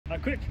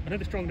Critch,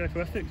 another strong day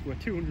for Essex. We're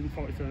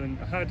 247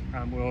 ahead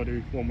and we're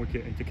already 1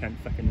 wicket into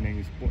Kent's second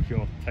innings. What's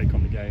your take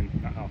on the game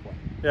at halfway?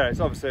 Yeah,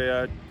 it's obviously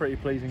a pretty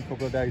pleasing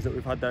couple of days that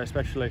we've had there,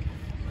 especially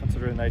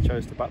considering they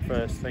chose to bat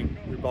first. I think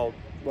we bowled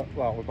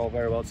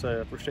very well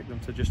to restrict them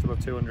to just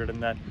above 200,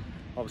 and then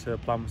obviously the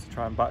plan was to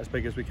try and bat as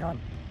big as we can,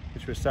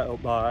 which was set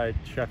up by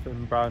Sheff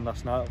and Brown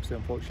last night. Obviously,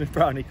 unfortunately,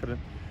 Brownie couldn't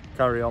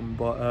carry on,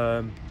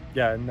 but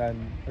yeah, and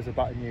then as a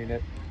batting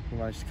unit, we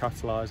managed to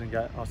capitalise and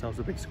get ourselves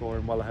a big score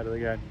and well ahead of the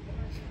game.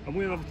 And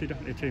we're obviously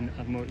definitely a team that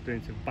has more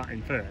experience of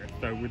batting first,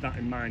 so with that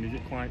in mind, is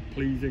it quite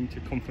pleasing to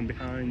come from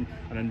behind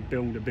and then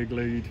build a big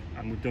lead,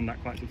 and we've done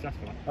that quite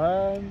successfully?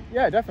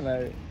 Yeah,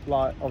 definitely.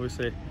 Like,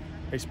 obviously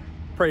it's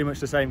pretty much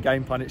the same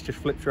game plan, it's just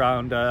flipped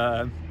around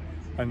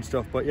and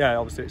stuff, but yeah,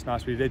 obviously it's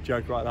nice. We did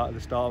joke like that at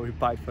the start, we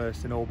batted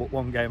first in all but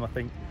one game I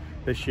think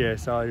this year,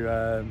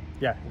 so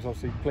yeah, it was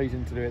obviously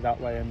pleasing to do it that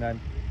way, and then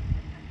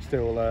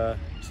still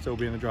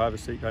be in the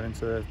driver's seat going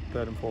into the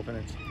third and fourth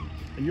innings.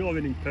 And your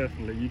innings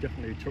personally, you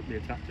definitely took the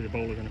attack to the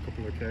bowlers on a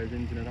couple of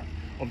occasions. You know, that's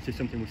obviously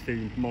something we've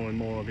seen more and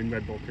more of in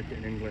red ball cricket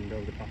in England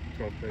over the past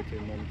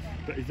 12-13 months.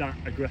 But is that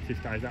aggressive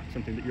style, is that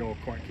something that you're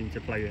quite keen to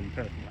play in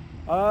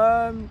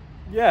personally?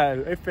 Yeah,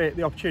 if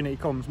the opportunity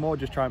comes, more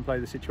just try and play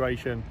the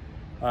situation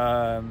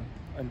and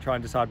try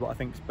and decide what I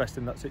think is best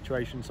in that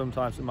situation.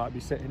 Sometimes it might be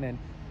sitting in,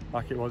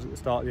 like it was at the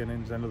start of the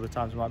innings, and other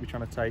times it might be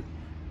trying to take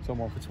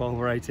someone for 12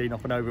 or 18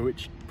 off and over,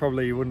 which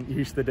probably you wouldn't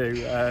used to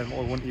do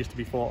or wouldn't used to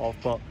be thought of,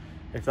 but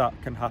if that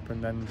can happen,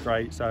 then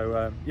great.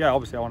 So yeah,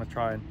 obviously I want to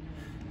try and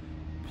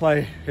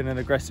play in an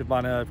aggressive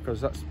manner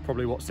because that's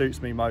probably what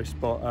suits me most,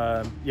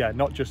 but yeah,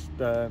 not just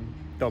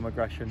dumb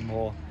aggression,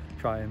 more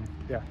try and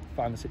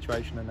find the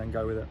situation and then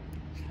go with it.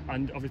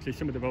 And obviously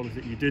some of the bowlers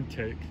that you did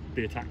take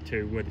the attack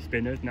to were the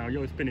spinners. Now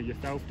you're a spinner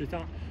yourself, does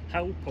that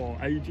help or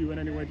aid you in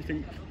any way, do you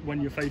think, when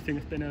you're facing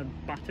a spinner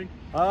batting?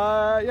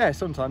 Yeah,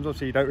 sometimes.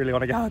 Obviously you don't really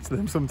want to get out to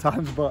them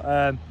sometimes,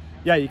 but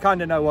yeah, you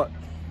kind of know what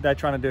they're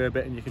trying to do a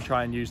bit and you can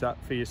try and use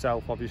that for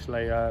yourself,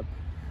 obviously.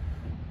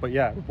 But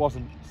yeah, it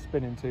wasn't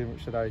spinning too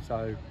much today,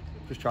 so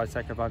just try to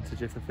take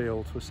advantage if the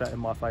field was set in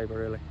my favour,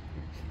 really.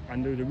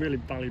 And there was a really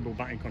valuable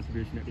batting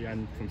contribution at the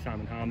end from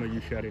Simon Harmer,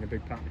 you sharing a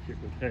big partnership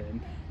with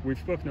him. We've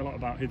spoken a lot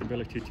about his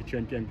ability to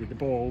change games with the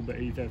ball, but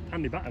he's a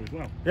handy batter as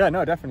well. Yeah,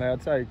 no, definitely.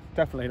 I'd say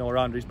definitely an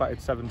all-rounder. He's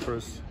batted 7 for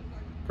us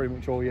pretty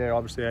much all year,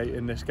 obviously 8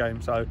 in this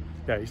game, so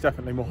yeah, he's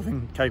definitely more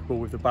than capable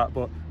with the bat.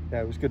 But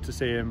yeah, it was good to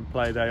see him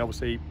play today.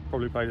 Obviously,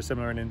 probably played a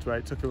similar innings where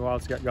it took him a while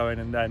to get going,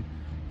 and then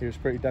he was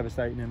pretty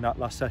devastating in that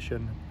last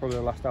session, probably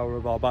the last hour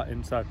of our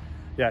batting. So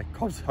yeah,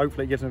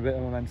 hopefully it gives him a bit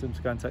of momentum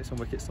to go and take some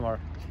wickets tomorrow.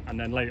 And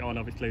then later on,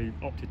 obviously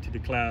opted to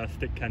declare,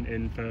 stick Kent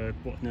in for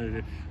what's known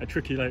as a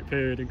tricky late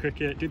period in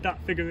cricket. Did that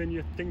figure in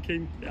your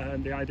thinking,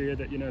 the idea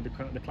that, you know, the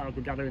clouds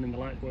were gathering and the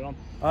lights were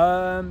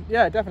on?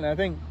 Yeah, definitely. I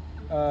think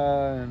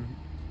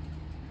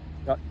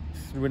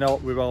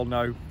we all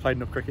know played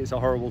enough cricket, it's a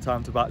horrible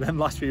time to bat them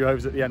last few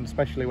overs at the end,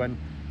 especially when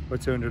we're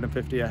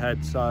 250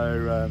 ahead.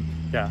 So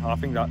yeah, I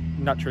think that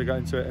naturally got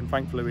into it, and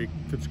thankfully we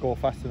could score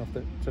fast enough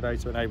today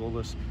to enable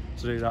us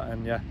to do that.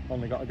 And yeah,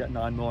 only got to get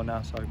 9 more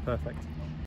now, so perfect.